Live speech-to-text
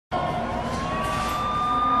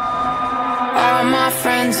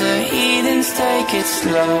friends are heathens, take it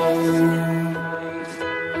slow.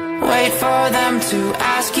 Wait for them to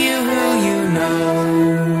ask you who you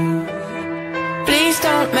know. Please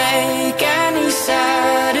don't make any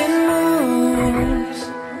sudden moves.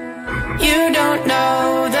 You don't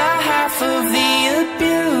know the half of the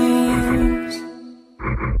abuse.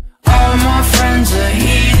 All my friends are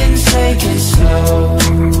heathens, take it slow.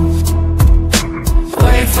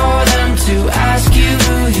 Wait for them to ask you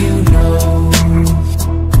who you know.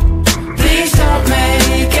 Please don't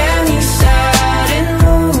make any sudden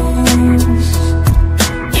moves.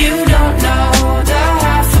 You don't know the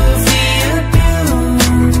half of the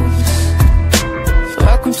abuse.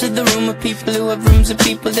 Welcome to the room of people who have rooms of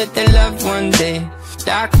people that they love one day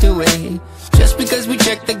docked away. Just because we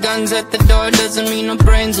check the guns at the door doesn't mean our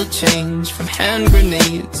brains will change from hand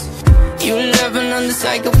grenades. You loving on the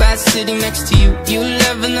psychopath sitting next to you. You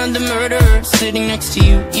loving on the murderer sitting next to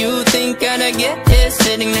you. You think I'd get here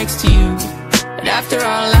sitting next to you. But after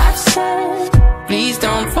all I've said, please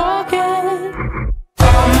don't forget.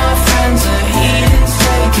 All my friends are heathens,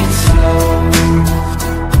 take it slow.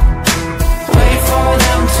 Wait for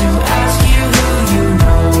them to ask you who you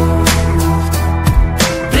know.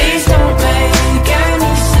 Please don't make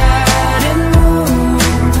any sudden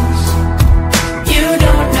moves. You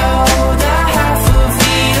don't know the half of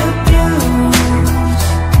the abuse.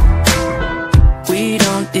 We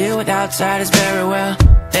don't deal with outsiders very well.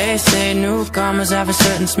 They say newcomers have a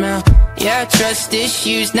certain smell. Yeah, trust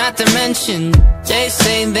issues not to mention. They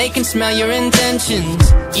say they can smell your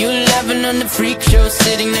intentions. You loving on the freak show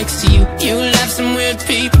sitting next to you. You love some weird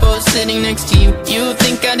people sitting next to you. You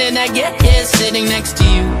think how did I get here sitting next to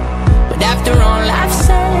you. But after all I've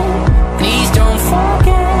said, please don't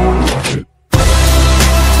forget.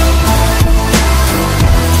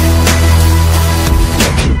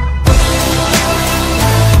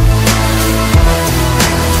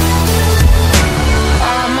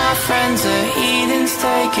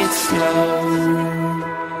 Take it slow.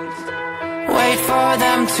 Wait for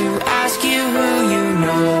them to